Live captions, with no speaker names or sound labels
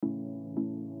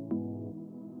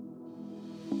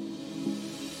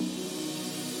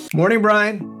Morning,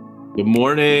 Brian. Good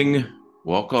morning.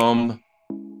 Welcome.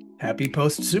 Happy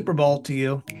post Super Bowl to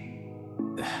you.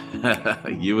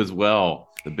 You as well.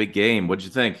 The big game. What'd you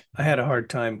think? I had a hard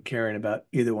time caring about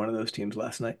either one of those teams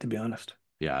last night, to be honest.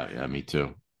 Yeah, me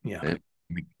too. Yeah.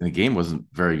 The game wasn't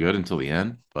very good until the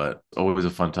end, but always a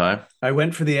fun time. I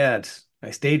went for the ads.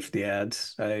 I stayed for the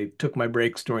ads. I took my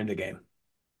breaks during the game.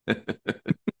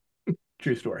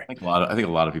 True story. I think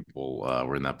a lot of people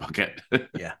were in that bucket.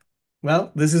 Yeah.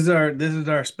 Well, this is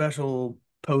our special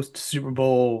post Super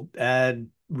Bowl ad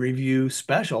review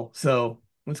special. So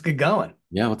let's get going.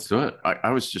 Yeah, let's do it.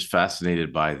 I was just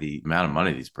fascinated by the amount of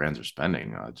money these brands are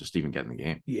spending, just even getting the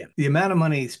game. Yeah. The amount of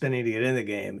money spending to get in the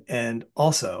game and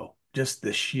also just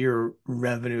the sheer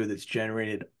revenue that's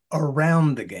generated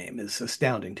around the game is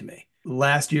astounding to me.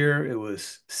 Last year, it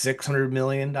was $600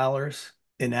 million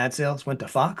in ad sales went to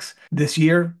Fox. This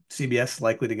year, CBS is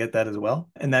likely to get that as well.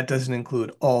 And that doesn't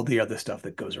include all the other stuff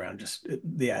that goes around, just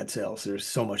the ad sales. There's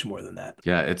so much more than that,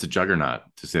 Yeah, it's a juggernaut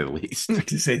to say the least.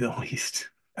 to say the least.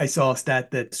 I saw a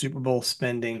stat that Super Bowl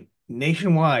spending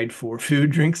nationwide for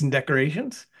food, drinks, and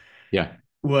decorations Yeah.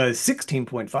 was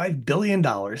 $16.5 billion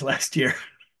last year.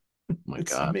 Oh my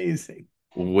It's God. amazing.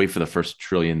 We'll wait for the first $1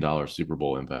 trillion Super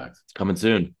Bowl impact. It's coming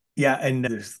soon. Yeah, and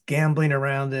there's gambling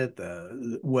around it,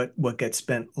 the what gets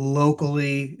spent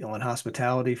locally on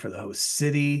hospitality for the host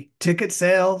city, ticket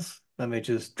sales. I mean,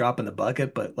 just drop in the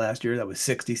bucket, but last year that was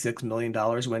 $66 million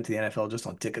went to the NFL just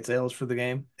on ticket sales for the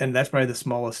game. And that's probably the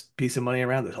smallest piece of money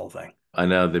around this whole thing. I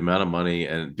know the amount of money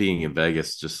and being in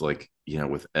Vegas, just like,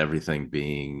 with everything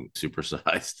being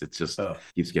supersized, it just Oh,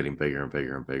 keeps getting bigger and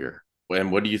bigger and bigger. And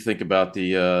what do you think about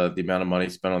the amount of money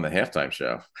spent on the halftime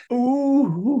show?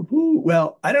 ooh.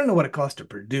 Well, I don't know what it costs to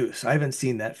produce. I haven't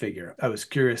seen that figure. I was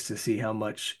curious to see how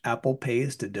much Apple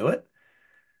pays to do it.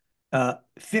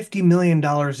 $50 million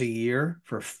a year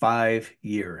for 5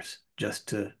 years just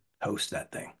to host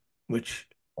that thing, which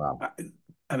Wow. I,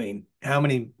 I mean, how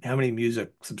many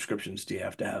music subscriptions do you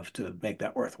have to make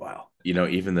that worthwhile?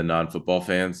 Even the non-football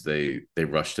fans, they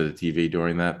rush to the TV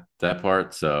during that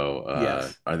part. So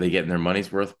Yes, are they getting their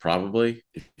money's worth? Probably.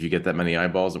 If you get that many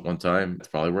eyeballs at one time, it's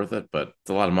probably worth it, but it's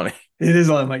a lot of money. it is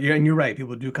a lot of money. And you're right.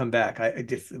 People do come back.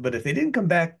 But if they didn't come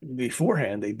back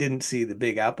beforehand, they didn't see the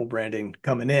big Apple branding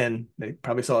coming in. They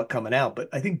probably saw it coming out. But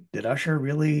I think did Usher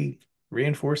really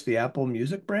reinforce the Apple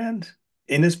Music brand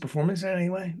in his performance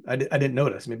anyway? I didn't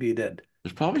notice. Maybe he did.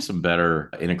 There's probably some better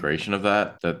integration of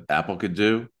that Apple could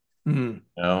do. Hmm.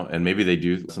 And maybe they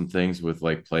do some things with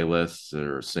like playlists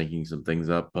or syncing some things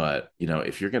up. But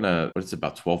if you're gonna, what is it,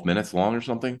 about 12 minutes long or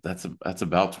something? That's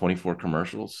about 24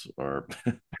 commercials or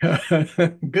Good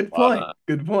a lot point. of,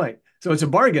 Good point. So it's a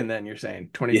bargain then, you're saying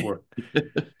yeah.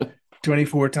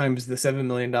 24 times the $7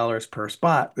 million per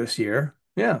spot this year.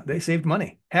 Yeah, they saved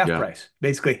money. Half Yeah, price.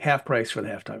 Basically half price for the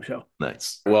halftime show.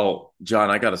 nice. Well, John,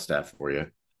 I got a stat for you.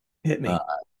 Hit Uh, me.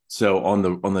 so on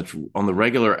the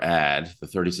regular ad, the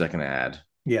 30-second ad,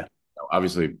 Yeah.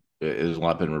 obviously there's a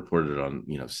lot been reported on,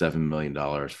 $7 million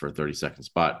for a 30-second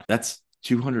spot. That's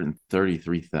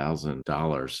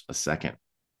 $233,000 a second.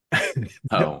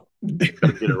 Oh,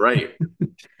 gotta get it right.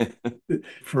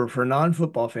 For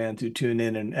non-football fans who tune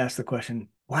in and ask the question,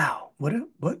 wow,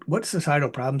 what societal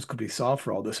problems could be solved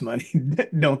for all this money?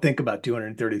 Don't think about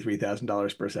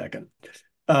 $233,000 per second.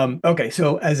 Okay,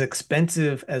 so as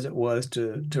expensive as it was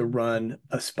to run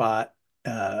a spot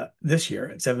this year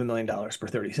at $7 million per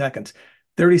 30 seconds,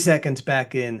 30 seconds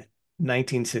back in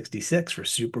 1966 for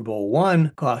Super Bowl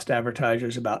one cost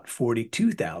advertisers about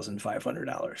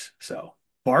 $42,500. So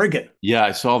bargain. Yeah,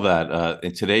 I saw that.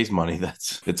 In today's money,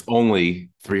 it's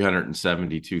only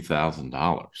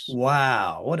 $372,000.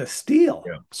 Wow, what a steal.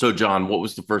 Yeah. So, John, what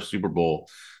was the first Super Bowl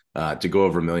to go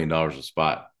over $1 million a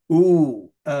spot? Ooh,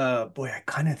 boy, I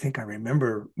kind of think I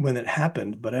remember when it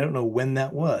happened, but I don't know when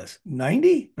that was.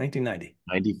 90? 1990.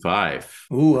 95.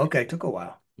 Ooh, okay, took a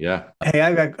while. Yeah. Hey,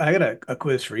 I got a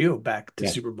quiz for you back to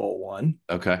Yeah. Super Bowl one.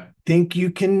 Okay. Think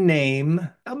you can name,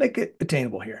 I'll make it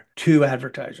attainable here. Two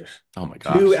advertisers. Oh my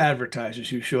Two gosh. advertisers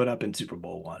who showed up in Super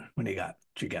Bowl one. When you got?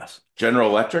 What's your guess? General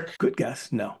Electric, Good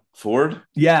guess. No. Ford.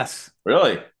 Yes.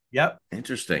 Really Yep.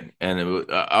 interesting. And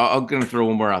I'm gonna throw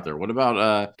one more out there. What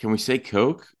about can we say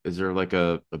Coke? Is there like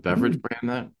a beverage Ooh, brand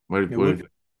that? What? it What?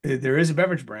 would, there is a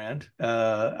beverage brand.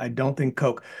 I don't think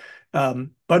Coke.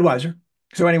 Budweiser.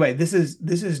 So anyway, this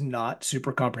is not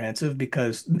super comprehensive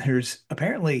because there's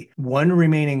apparently one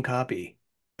remaining copy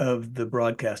of the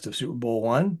broadcast of Super Bowl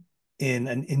one in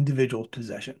an individual's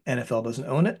possession. NFL doesn't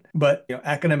own it, but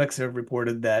academics have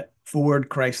reported that Ford,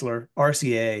 Chrysler,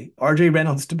 RCA, RJ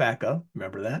Reynolds Tobacco,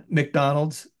 remember that,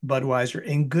 McDonald's, Budweiser,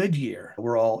 and Goodyear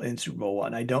were all in Super Bowl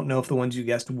one. I don't know if the ones you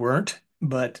guessed weren't,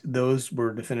 but those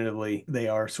were definitively, they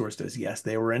are sourced as yes,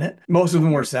 they were in it. Most of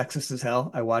them were sexist as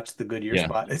hell. I watched the Goodyear Yeah.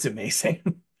 spot. It's amazing.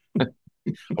 I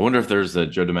wonder if there's a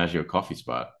Joe DiMaggio coffee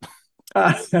spot.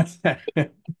 Uh,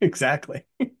 exactly.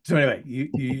 So anyway,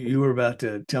 you were about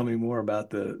to tell me more about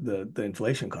the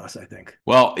inflation costs, I think.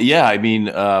 Well, yeah, I mean,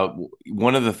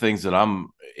 one of the things that I'm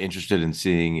interested in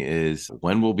seeing is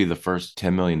when will be the first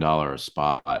 $10 million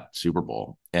spot Super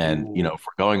Bowl? And, Ooh. if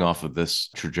we're going off of this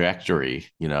trajectory,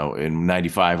 in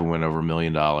 95, we went over $1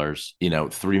 million,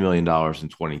 $3 million in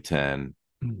 2010,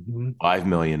 Mhm. $5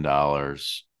 million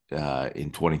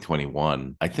in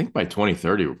 2021. I think by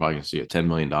 2030, we're probably going to see a $10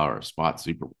 million spot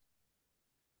Super Bowl.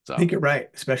 I So, think you're right,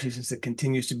 especially since it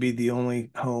continues to be the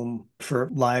only home for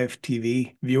live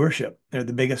TV viewership. They're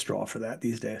the biggest draw for that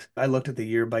these days. I looked at the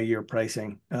year by year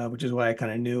pricing, which is why I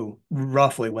kind of knew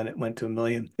roughly when it went to a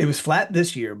million. It was flat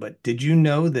this year, but did you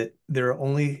know that there have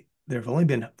only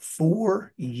been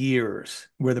 4 years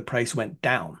where the price went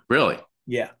down? really?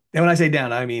 Yeah. And when I say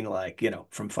down, I mean like,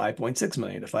 from 5.6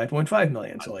 million to 5.5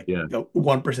 million. So like Yeah.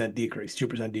 1% decrease,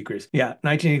 2% decrease. Yeah.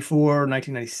 1984,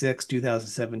 1996,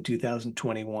 2007,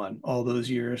 2021. All those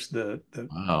years, the price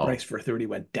Wow. for 30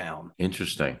 went down.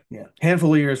 Interesting. Yeah.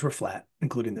 Handful of years were flat,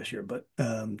 including this year, but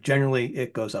generally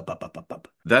it goes up, up, up, up, up.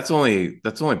 That's only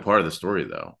part of the story,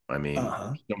 though. I mean,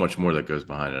 Uh-huh. so much more that goes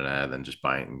behind an ad than just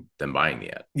buying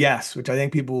the ad. Yes, which I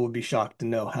think people would be shocked to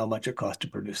know how much it costs to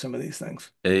produce some of these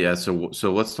things. Yeah, so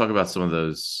let's talk about some of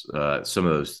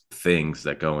those things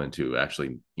that go into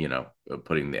actually,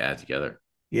 putting the ad together.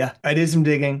 Yeah, I did some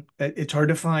digging. It's hard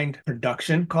to find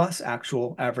production costs,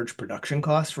 actual average production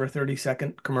costs for a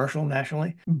 30-second commercial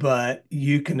nationally, but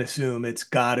you can assume it's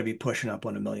got to be pushing up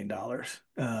on $1 million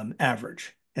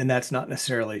average. And that's not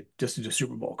necessarily just a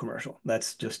Super Bowl commercial.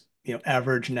 That's just,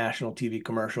 average national TV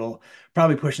commercial,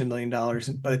 probably pushing $1 million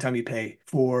by the time you pay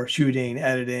for shooting,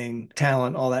 editing,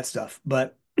 talent, all that stuff.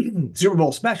 But Super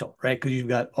Bowl special, right? Because you've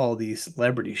got all these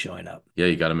celebrities showing up. Yeah,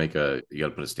 you got to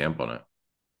put a stamp on it.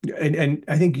 And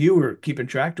I think you were keeping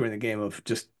track during the game of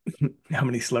just how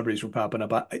many celebrities were popping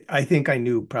up. I think I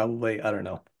knew probably, I don't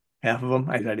know, half of them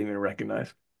I didn't even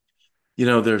recognize.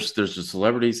 There's the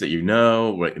celebrities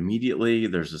that right immediately.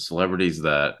 There's the celebrities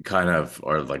that kind of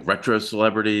are like retro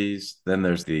celebrities. Then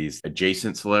there's these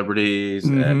adjacent celebrities,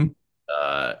 and Hmm.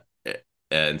 uh,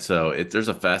 so there's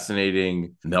a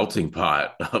fascinating melting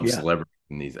pot of Yeah. celebrities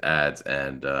in these ads,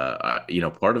 and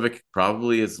part of it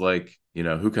probably is like,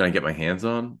 who can I get my hands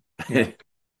on? Yeah.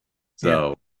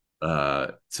 Yeah.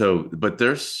 But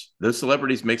there's those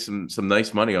celebrities make some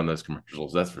nice money on those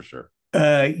commercials, that's for sure.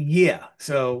 Yeah.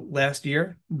 So last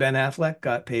year, Ben Affleck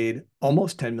got paid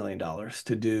almost $10 million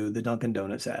to do the Dunkin'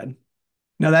 Donuts ad.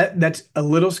 Now that's a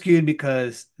little skewed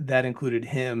because that included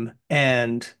him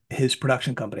and his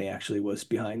production company actually was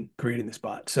behind creating the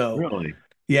spot. So Really?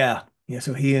 yeah. Yeah.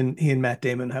 So he and Matt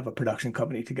Damon have a production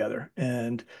company together.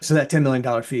 And so that $10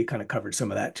 million fee kind of covered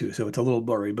some of that too. So it's a little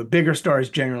blurry, but bigger stars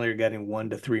generally are getting $1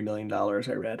 to $3 million,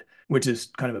 I read, which is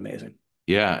kind of amazing.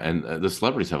 Yeah, and the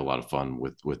celebrities have a lot of fun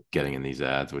with getting in these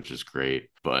ads, which is great,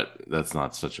 but that's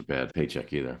not such a bad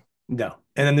paycheck either. No.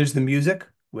 And then there's the music,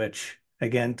 which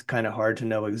again, kind of hard to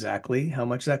know exactly how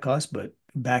much that costs, but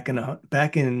back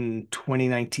in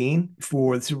 2019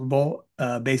 for the Super Bowl,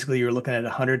 basically you're looking at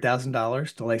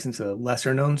 $100,000 to license a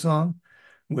lesser known song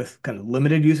with kind of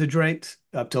limited usage rights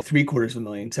up to three-quarters of a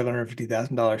million,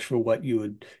 $750,000 for what you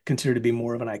would consider to be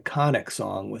more of an iconic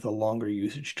song with a longer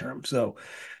usage term. So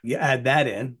you add that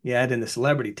in, you add in the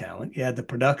celebrity talent, you add the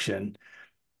production,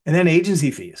 and then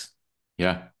agency fees.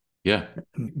 Yeah. Yeah.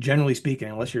 Generally speaking,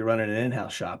 unless you're running an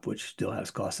in-house shop, which still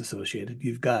has costs associated,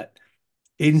 you've got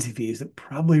agency fees that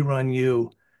probably run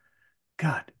you,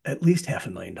 God, at least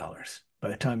 $500,000 by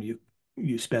the time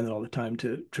you spend all the time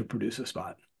to produce a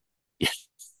spot.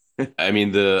 I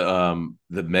mean, the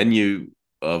menu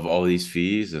of all these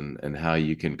fees and how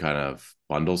you can kind of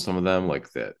bundle some of them,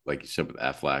 like that, like you said with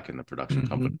Affleck and the production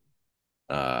company,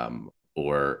 Hmm.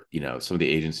 or some of the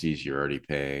agencies you're already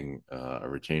paying a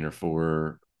retainer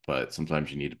for, but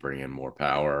sometimes you need to bring in more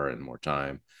power and more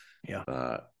time.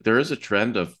 Yeah. There is a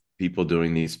trend of people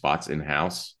doing these spots in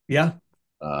house, Yeah.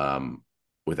 um,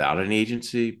 without an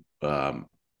agency.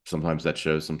 Sometimes that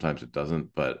shows, sometimes it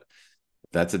doesn't, but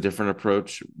that's a different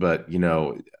approach. But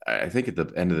I think at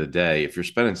the end of the day, if you're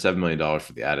spending $7 million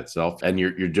for the ad itself, and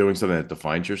you're doing something that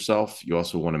defines yourself, you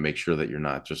also want to make sure that you're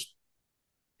not just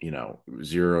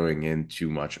zeroing in too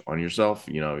much on yourself,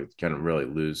 you kind of really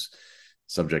lose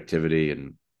subjectivity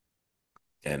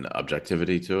and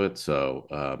objectivity to it. So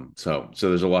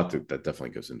there's a lot that definitely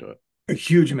goes into it. A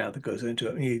huge amount that goes into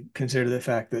it. When you consider the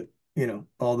fact that,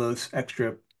 all those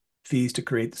extra fees to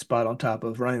create the spot on top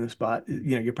of running the spot,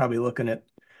 you're probably looking at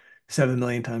 7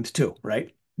 million times two,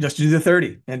 right? Just to do the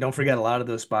 30. And don't forget, a lot of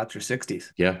those spots are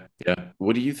 60s. Yeah, yeah.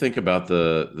 What do you think about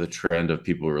the trend of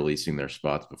people releasing their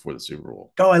spots before the Super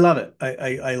Bowl? Oh, I love it.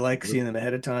 I like seeing them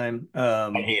ahead of time.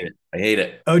 I hate it. I hate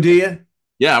it. Oh, do you?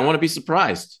 Yeah, I want to be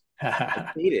surprised.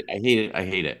 I hate it. I hate it. I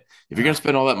hate it. If you're gonna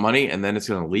spend all that money and then it's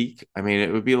gonna leak, I mean,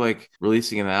 it would be like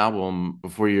releasing an album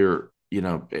before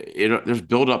there's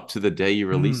build up to the day you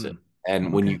release it. Hmm.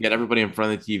 And when you Okay. get everybody in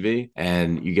front of the TV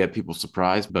and you get people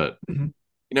surprised, but Mhm.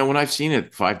 when I've seen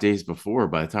it 5 days before,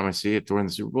 by the time I see it during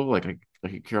the Super Bowl, like I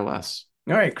could care less.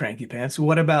 All right, cranky pants.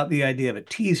 What about the idea of a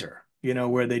teaser,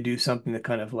 where they do something that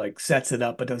kind of like sets it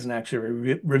up but doesn't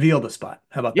actually reveal the spot?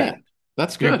 How about Yeah, that?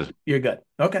 that's You're good. you're good.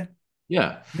 Okay.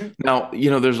 Yeah. Yeah. Now,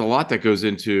 there's a lot that goes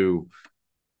into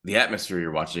the atmosphere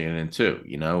you're watching it in too.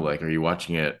 Like are you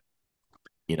watching it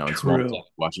in small True. settings,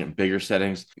 watching it in bigger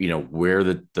settings, where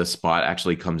the spot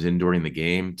actually comes in during the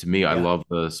game. To me, I Yeah. love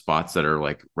the spots that are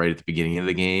like right at the beginning of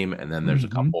the game, and then there's a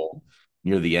Hmm. couple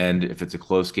near the end if it's a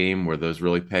close game where those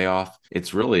really pay off.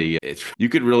 It's you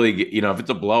could really get, if it's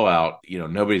a blowout,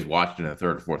 nobody's watching in the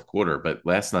third or fourth quarter. But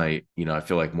last night, I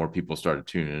feel like more people started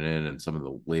tuning in, and some of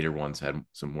the later ones had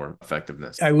some more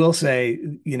effectiveness. I will say,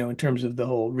 in terms of the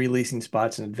whole releasing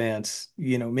spots in advance,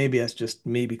 maybe that's just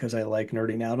me because I like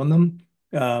nerding out on them.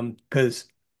 Because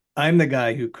I'm the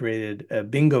guy who created a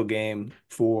bingo game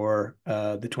for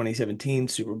the 2017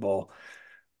 Super Bowl,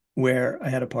 where I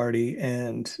had a party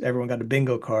and everyone got a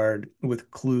bingo card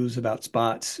with clues about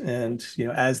spots. And,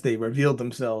 as they revealed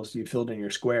themselves, you filled in your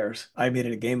squares. I made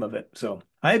it a game of it. So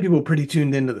I had people pretty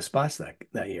tuned into the spots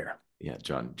that year. Yeah,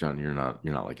 John, you're not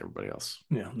like everybody else.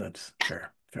 That's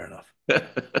fair. Fair enough.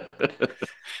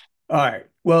 All right.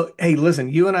 Well, hey, listen,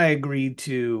 you and I agreed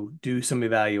to do some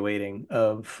evaluating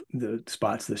of the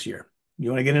spots this year. You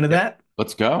want to get into Yeah, that?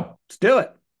 let's go. Let's do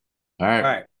it. All All right.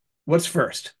 right. What's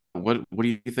first? What do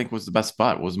you think was the best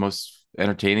spot? What was most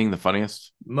entertaining, the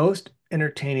funniest? Most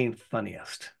entertaining,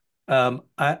 funniest.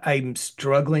 I'm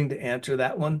struggling to answer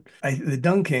that one. The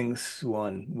Dunkings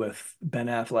one with Ben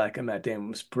Affleck and Matt Damon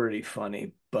was pretty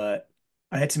funny, but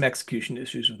I had some execution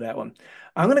issues with that one.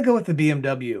 I'm gonna go with the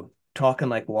BMW talking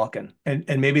like walking, and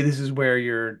maybe this is where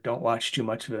you don't watch too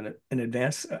much of it in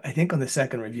advance. I think on the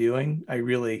second reviewing,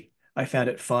 I found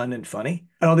it fun and funny.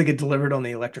 I don't think it delivered on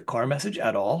the electric car message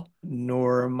at all,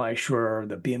 nor am I sure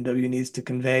that BMW needs to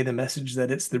convey the message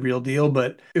that it's the real deal,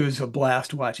 but it was a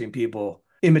blast watching people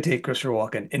imitate Christopher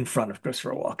Walken in front of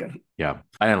Christopher Walken. Yeah,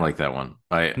 I didn't like that one.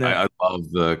 I No.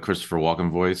 love the Christopher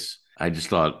Walken voice. I just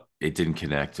thought it didn't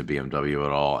connect to BMW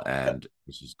at all, and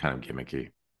this is kind of gimmicky.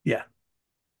 Yeah.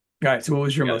 All right. So what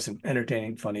was your Yeah. most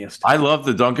entertaining, funniest? I love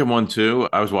the Duncan one too.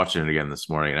 I was watching it again this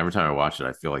morning, and every time I watch it,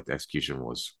 I feel like the execution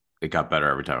was it got better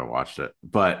every time I watched it.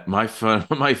 But my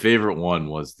favorite one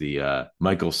was the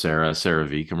Michael Sarah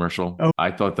V commercial. Oh,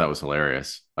 I thought that was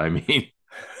hilarious. I mean,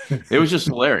 it was just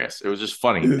hilarious. It was just it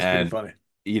funny, was pretty and funny.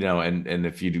 and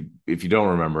if you don't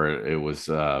remember it, it was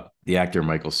the actor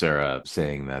Michael Sarah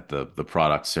saying that the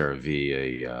product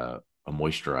CeraVe, a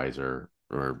moisturizer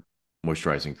or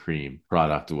moisturizing cream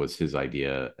product, was his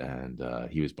idea, and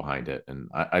he was behind it, and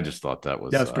I just thought that That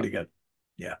was was pretty good.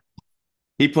 Yeah.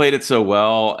 he played it so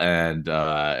well, and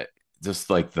just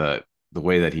like the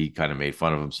way that he kind of made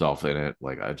fun of himself in it,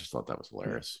 like I just thought that was Yeah.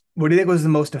 hilarious. What do you think was the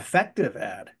most effective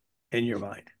ad in your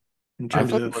mind in I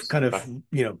terms thought the of most kind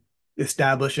of,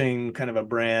 establishing kind of a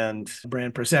brand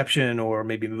perception or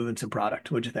maybe moving some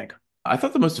product? What'd you think? I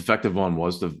thought the most effective one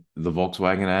was the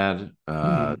Volkswagen ad.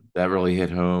 Hmm. That really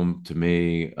hit home to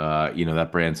me. That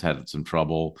brand's had some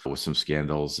trouble with some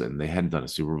scandals, and they hadn't done a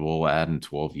Super Bowl ad in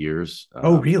 12 years.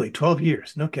 Oh, really? 12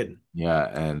 years. No kidding. Yeah,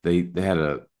 and they had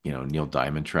a Neil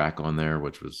Diamond track on there,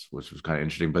 which was kind of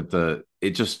interesting. But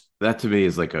it just that to me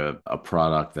is like a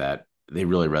product that they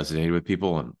really resonated with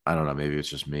people, and I don't know, maybe it's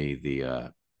just me.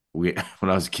 We when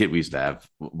I was a kid, we used to have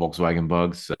Volkswagen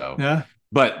bugs, so Yeah.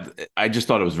 but I just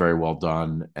thought it was very well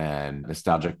done and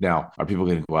nostalgic. Now, are people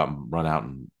going to go out and run out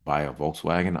and buy a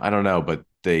Volkswagen? I don't know, but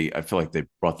I feel like they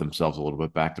brought themselves a little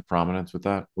bit back to prominence with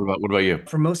that. What about you?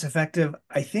 For most effective,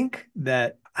 I think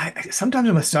that sometimes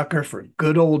I'm a sucker for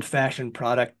good old fashioned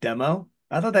product demo.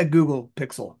 I thought that Google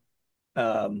Pixel,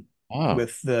 um, Oh,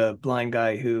 with the blind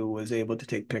guy who was able to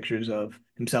take pictures of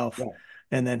himself yeah.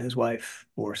 and then his wife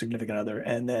or significant other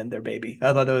and then their baby.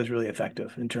 I thought that was really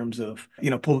effective in terms of,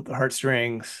 pull at the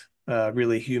heartstrings.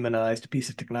 really humanized a piece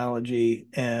of technology,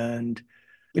 and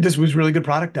it just was really good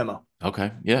product demo.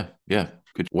 Okay. Yeah. Yeah.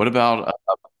 Good. What about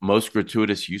most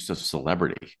gratuitous use of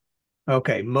celebrity?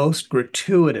 Okay, most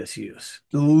gratuitous use.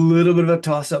 A little bit of a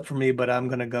toss up for me, but I'm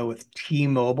going to go with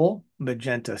T-Mobile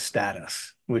Magenta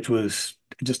Status, which was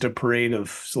just a parade of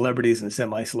celebrities and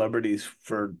semi-celebrities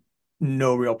for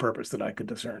no real purpose that I could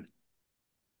discern.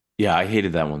 Yeah, I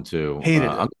hated that one too.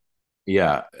 Hated it.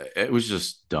 Yeah, it was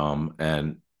just dumb.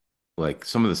 And like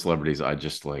some of the celebrities, I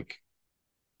just like,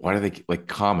 why do they like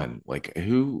Common? Like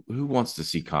who wants to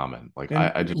see Common? Like And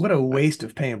I just, what a waste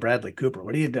of paying Bradley Cooper.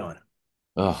 What are you doing?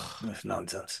 ugh. That's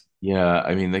nonsense. Yeah,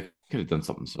 I mean, they could have done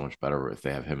something so much better if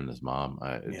they have him and his mom.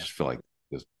 I Yeah. just feel like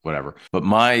just whatever. But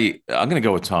I'm gonna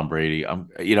go with Tom Brady.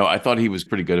 I thought he was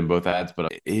pretty good in both ads,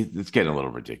 but it's getting a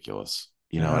little ridiculous.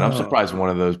 And I'm Oh. surprised one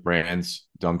of those brands,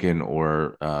 Dunkin'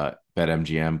 or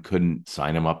BetMGM, couldn't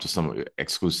sign him up to some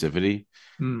exclusivity.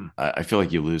 Hmm. I feel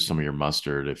like you lose some of your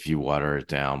mustard if you water it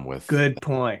down with Good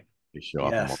point. they show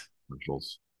up in multiple Yes.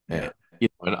 commercials. Yeah.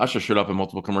 And Usher showed up in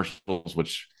multiple commercials,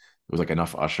 which was like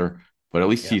enough Usher, but at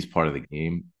least Yeah. he's part of the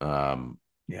game.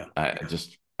 Yeah.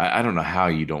 I don't know how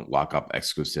you don't lock up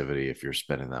exclusivity if you're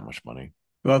spending that much money.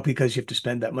 Well, because you have to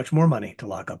spend that much more money to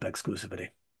lock up exclusivity.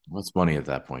 What's money at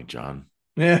that point, John?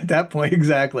 Yeah, at that point,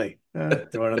 exactly.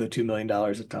 Throw another $2 million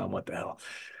at Tom. What the hell?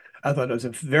 I thought it was a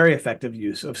very effective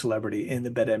use of celebrity in the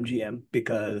BetMGM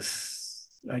because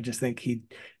I just think he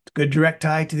good direct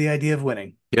tie to the idea of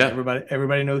winning. Yeah.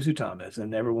 Everybody knows who Tom is,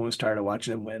 and everyone was tired of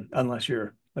watching him win, unless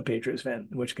you're a Patriots fan,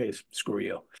 in which case, screw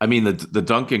you. I mean, the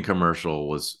Duncan commercial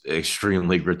was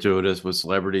extremely gratuitous with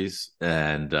celebrities,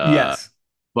 and Yes.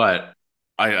 but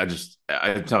I'm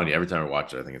telling you, every time I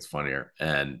watch it, I think it's funnier.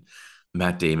 And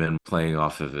Matt Damon playing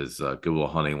off of his Good Will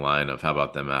Hunting line of "How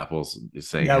about them apples?" is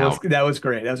saying how, That was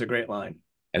great. That was a great line.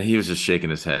 and he was just shaking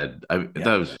his head. Yeah.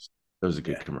 That was a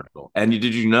good Yeah. commercial. And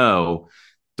did you know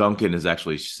Duncan is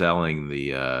actually selling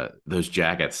the those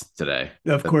jackets today?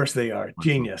 Of course they are.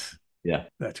 Genius. Yeah.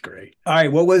 That's great. All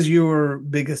right. What was your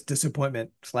biggest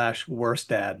disappointment slash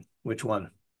worst ad? Which one?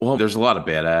 Well, there's a lot of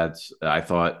bad ads. I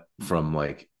thought from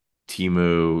like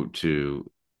Timu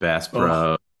to Bass Oh,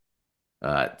 Pro,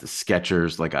 the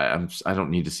Skechers. Like I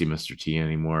don't need to see Mr. T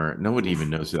anymore. Nobody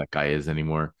even oof. knows who that guy is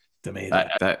anymore. It's amazing.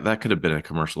 That could have been a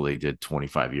commercial they did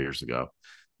 25 years ago.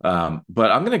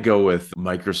 But I'm going to go with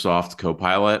Microsoft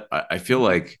Copilot. I feel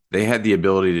like they had the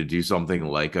ability to do something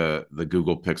like the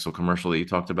Google Pixel commercial that you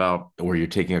talked about, where you're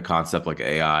taking a concept like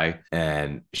AI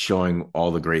and showing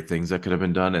all the great things that could have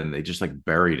been done, and they just like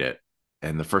buried it.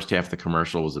 And the first half of the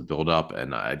commercial was a build up,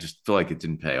 and I just feel like it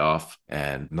didn't pay off.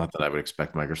 And not that I would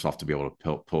expect Microsoft to be able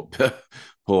to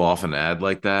pull off an ad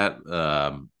like that.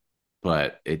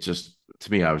 But it just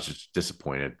to me, I was just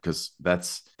disappointed because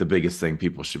that's the biggest thing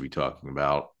people should be talking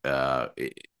about.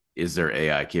 Is there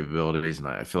AI capabilities? And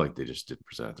I feel like they just didn't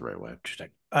present it the right way. Interesting.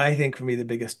 I think for me, the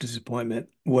biggest disappointment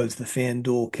was the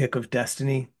FanDuel kick of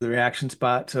destiny, the reaction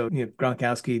spot. So,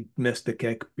 Gronkowski missed the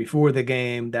kick before the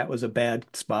game. That was a bad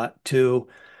spot too.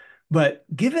 But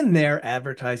given their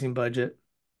advertising budget,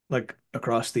 like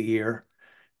across the year,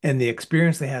 and the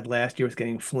experience they had last year with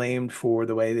getting flamed for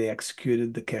the way they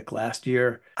executed the kick last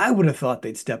year, I would have thought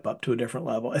they'd step up to a different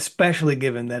level, especially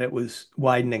given that it was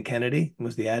Wyden and Kennedy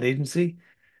was the ad agency,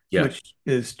 Yeah. which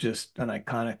is just an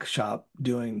iconic shop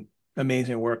doing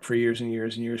amazing work for years and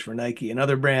years and years for Nike and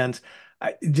other brands.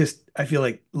 I feel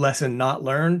like lesson not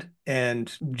learned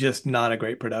and just not a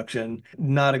great production,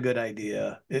 not a good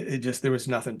idea. It just there was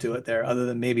nothing to it there other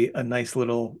than maybe a nice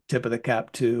little tip of the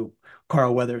cap to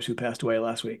Carl Weathers, who passed away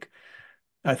last week.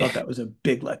 I thought that was a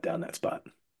big letdown, that spot.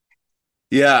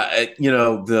 Yeah.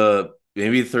 The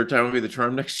maybe the third time will be the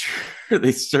charm next year.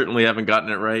 They certainly haven't gotten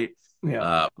it right.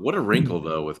 Yeah. What a wrinkle,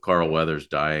 though, with Carl Weathers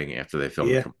dying after they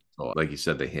filmed the Yeah. commercial. Like you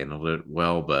said, they handled it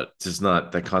well, but it's just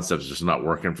not that concept is just not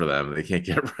working for them. They can't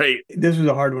get it right. This was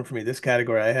a hard one for me. This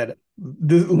category, I had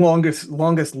the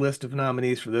longest list of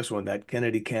nominees for this one. That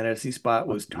Kennedy candidacy spot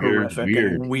was horrific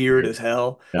and weird Weird. as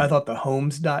hell. Yeah. I thought the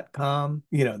homes.com,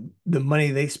 the money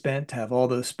they spent to have all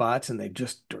those spots, and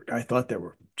I thought they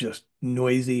were just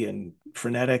noisy and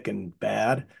frenetic and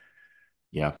bad.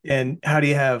 Yeah. And how do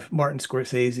you have Martin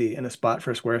Scorsese in a spot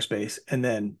for Squarespace and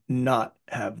then not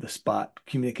have the spot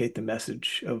communicate the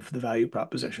message of the value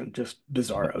proposition? Just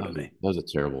bizarro to me. That was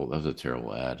a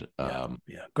terrible ad. Yeah.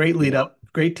 Yeah. Great lead up,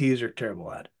 great teaser,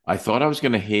 terrible ad. I thought I was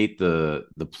gonna hate the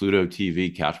Pluto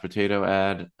TV couch potato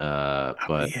ad,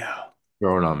 but Yeah.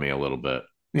 growing on me a little bit.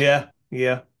 Yeah.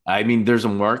 Yeah. I mean, there's a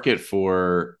market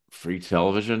for free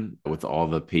television with all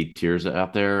the paid tiers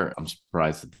out there. I'm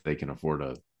surprised that they can afford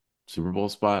a Super Bowl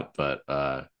spot, but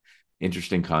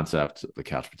Interesting concept, the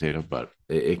couch potato, but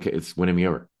it's winning me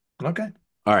over. Okay.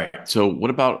 All right. So what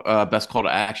about best call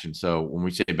to action? So when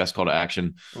we say best call to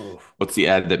action, Oof. what's the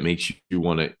ad that makes you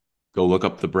want to go look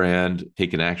up the brand,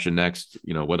 take an action next?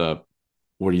 What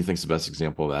do you think is the best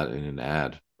example of that in an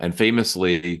ad? And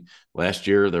famously, last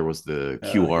year there was the Oh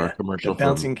QR yeah. The commercial from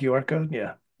bouncing QR code.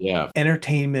 Yeah. yeah.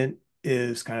 Entertainment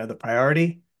is kind of the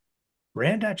priority.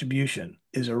 Brand attribution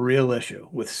is a real issue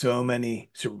with so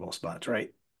many Super Bowl spots,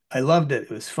 right? I loved it. It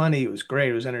was funny. It was great.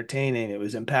 It was entertaining. It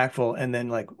was impactful. And then,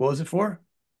 like, what was it for?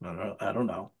 I don't know. I don't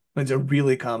know. It's a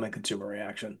really common consumer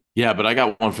reaction. Yeah, but I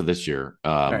got one for this year.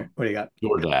 All right, what do you got?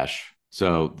 DoorDash.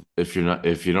 So if you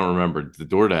don't remember the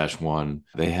DoorDash one,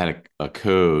 they had a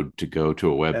code to go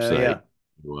to a website,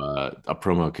 Yeah, a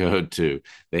promo code to.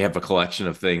 They have a collection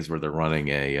of things where they're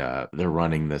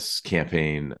running this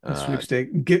campaign. the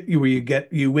sweepstake. Get you where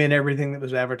you win everything that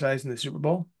was advertised in the Super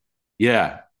Bowl.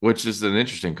 Yeah, which is an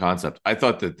interesting concept. I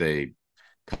thought that they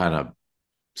kind of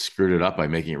screwed it up by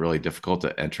making it really difficult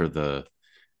to enter the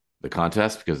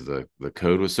contest because the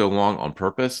code was so long on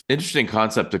purpose. Interesting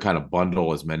concept to kind of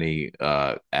bundle as many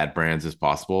ad brands as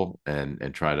possible and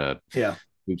try to Yeah,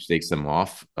 sweepstakes them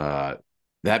off.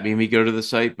 That made me go to the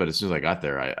site, but as soon as I got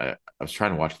there, I was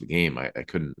trying to watch the game. I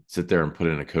couldn't sit there and put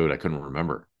in a code I couldn't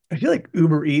remember. I feel like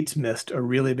Uber Eats missed a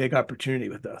really big opportunity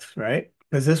with this, right?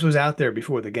 Because this was out there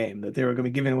before the game that they were going to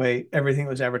be giving away everything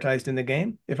that was advertised in the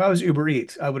game. If I was Uber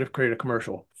Eats, I would have created a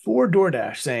commercial for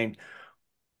DoorDash saying,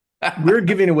 "We're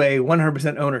giving away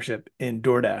 100% ownership in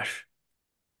DoorDash."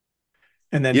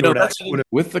 And then DoorDash That's would have,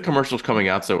 with the commercials coming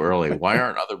out so early. Why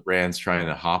aren't other brands trying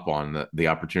to hop on the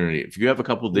opportunity? If you have a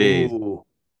couple days, ooh.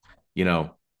 you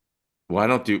know, why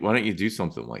don't you do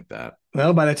something like that?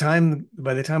 Well, by the time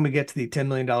we get to the $10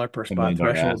 million per $10 spot million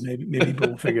threshold, ads. maybe people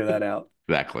will figure that out.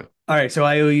 Exactly. All right, so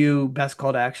I owe you best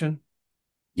call to action.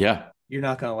 Yeah. You're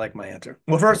not going to like my answer.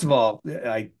 Well, first of all,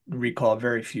 I recall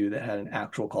very few that had an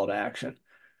actual call to action.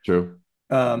 True.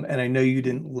 And I know you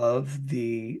didn't love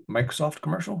the Microsoft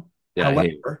commercial. Yeah, I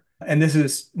hate it. However, and this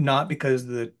is not because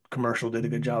the commercial did a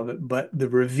good job of it, but the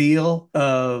reveal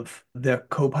of the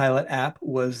Copilot app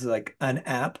was like an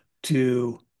app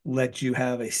to let you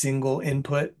have a single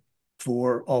input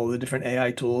for all the different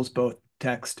AI tools, both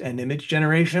text and image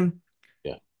generation.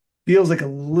 Yeah. Feels like a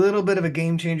little bit of a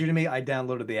game changer to me. I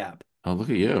downloaded the app. Oh, look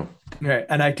at you. Right.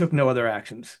 And I took no other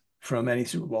actions from any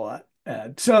Super Bowl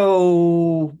ad.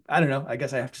 So I don't know. I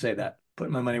guess I have to say that. Put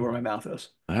my money where my mouth is.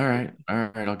 All right. All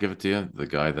right. I'll give it to you. The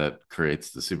guy that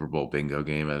creates the Super Bowl bingo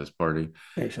game at his party.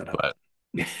 Hey, shut up. But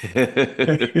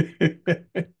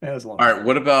That was a long all time. right.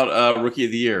 What about Rookie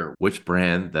of the Year? Which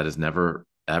brand that has never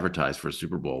advertised for a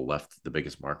Super Bowl left the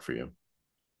biggest mark for you?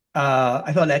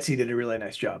 I thought Etsy did a really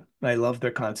nice job. I love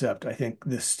their concept. I think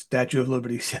the Statue of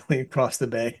Liberty sailing across the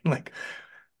bay, like,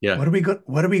 Yeah. what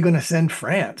are we going to send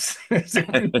France? It's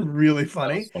That really was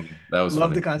funny. funny. That was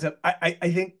Love the funny. concept.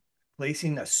 I think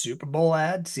placing a Super Bowl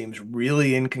ad seems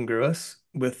really incongruous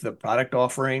with the product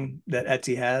offering that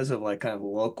Etsy has of like kind of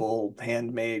local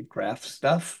handmade craft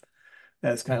stuff.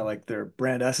 That's kind of like their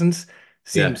brand essence.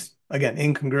 Yeah. Seems again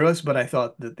incongruous, but I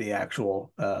thought that the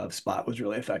actual spot was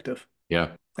really effective Yeah.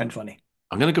 and funny.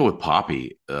 I'm gonna go with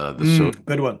Poppy. The soda.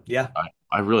 Good one. Yeah.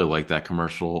 I really like that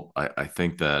commercial. I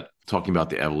think that talking about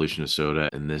the evolution of soda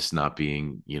and this not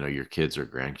being, your kids or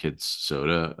grandkids'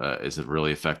 soda is a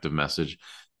really effective message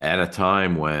at a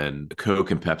time when Coke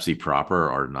and Pepsi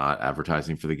proper are not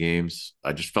advertising for the games.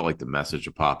 I just felt like the message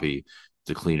of Poppy,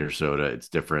 it's a cleaner soda. It's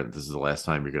different. This is the last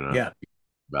time you're going to Yeah.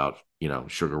 about,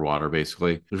 sugar water,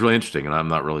 basically. It was really interesting. And I'm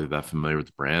not really that familiar with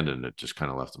the brand. And it just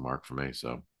kind of left a mark for me.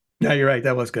 So, No, you're right.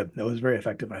 That was good. That was very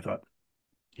effective, I thought.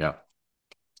 yeah.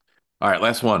 All right.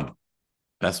 Last one.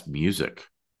 Best music.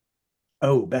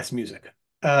 Oh, best music.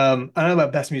 I don't know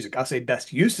about best music. I'll say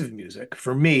best use of music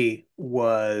for me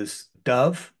was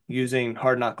Dove using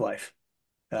Hard Knock Life.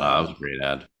 That was Um, a great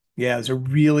ad. yeah, it was a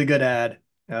really good ad.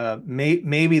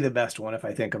 Maybe the best one if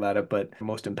I think about it, but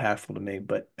most impactful to me.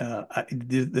 But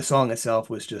the song itself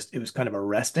was it was kind of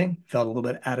arresting. Felt a little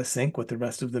bit out of sync with the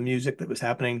rest of the music that was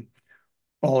happening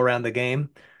all around the game.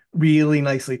 Really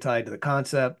nicely tied to the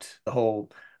concept, the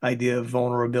whole idea of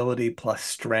vulnerability plus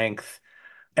strength.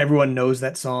 Everyone knows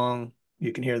that song.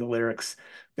 You can hear the lyrics.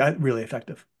 Got really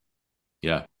effective.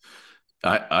 Yeah.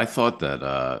 I thought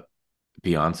that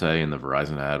Beyonce in the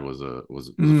Verizon ad was a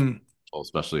Mm,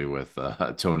 especially with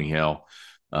Tony Hale.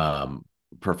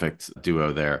 Perfect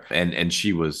duo there. And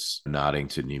she was nodding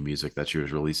to new music that she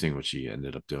was releasing, which she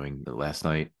ended up doing last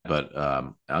night. But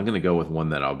I'm going to go with one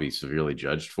that I'll be severely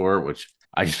judged for, which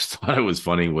I just thought it was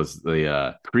funny was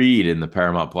the Creed in the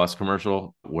Paramount Plus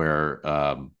commercial where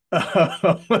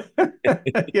Oh,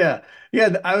 yeah.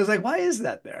 Yeah. I was like, why is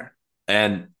that there?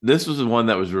 And this was the one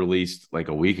that was released like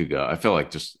a week ago. I feel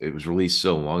like just it was released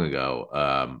so long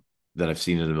ago that I've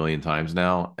seen it a million times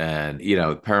now. And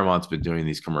Paramount's been doing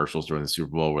these commercials during the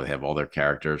Super Bowl where they have all their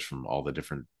characters from all the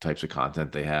different types of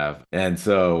content they have. And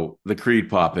so the Creed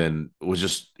pop in was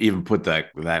just even put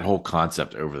that whole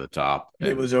concept over the top It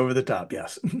and was over the top.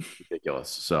 Yes. ridiculous.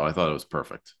 So I thought it was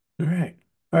perfect. All right.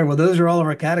 All right. Well, those are all of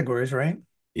our categories, right?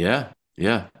 Yeah,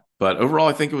 yeah. But overall,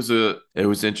 I think it was an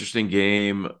interesting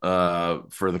game.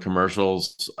 For the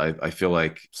commercials, I feel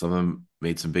like some of them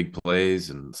made some big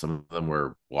plays and some of them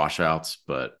were washouts.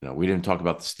 But we didn't talk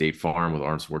about the State Farm with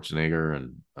Arnold Schwarzenegger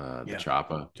and the Yeah.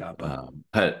 Choppa. Joppa.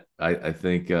 But I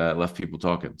think it left people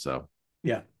talking. So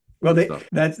Yeah. Well, good stuff.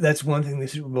 that's one thing the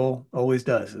Super Bowl always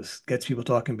does is gets people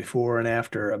talking before and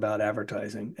after about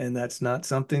advertising. And that's not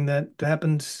something that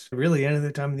happens really any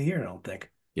other time of the year, I don't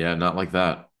think. Yeah, not like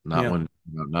that. Not Yeah. when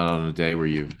not on a day where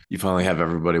you finally have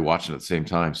everybody watching at the same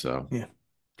time. So Yeah.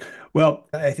 Well,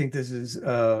 I think this is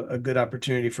a good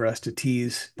opportunity for us to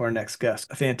tease our next guest,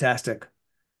 a fantastic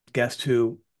guest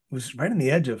who was right on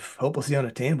the edge of hopelessly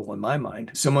unattainable in my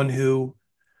mind. Someone who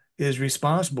is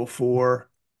responsible for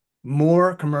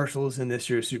more commercials in this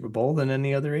year's Super Bowl than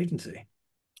any other agency.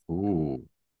 ooh,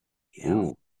 Yeah.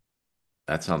 ooh,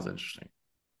 that sounds interesting.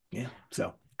 Yeah.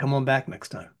 So come on back next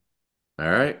time. All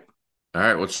right. All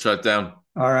right, let's shut down.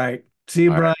 All right. See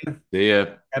you, All right. Brian. See ya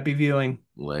Happy viewing.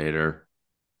 later.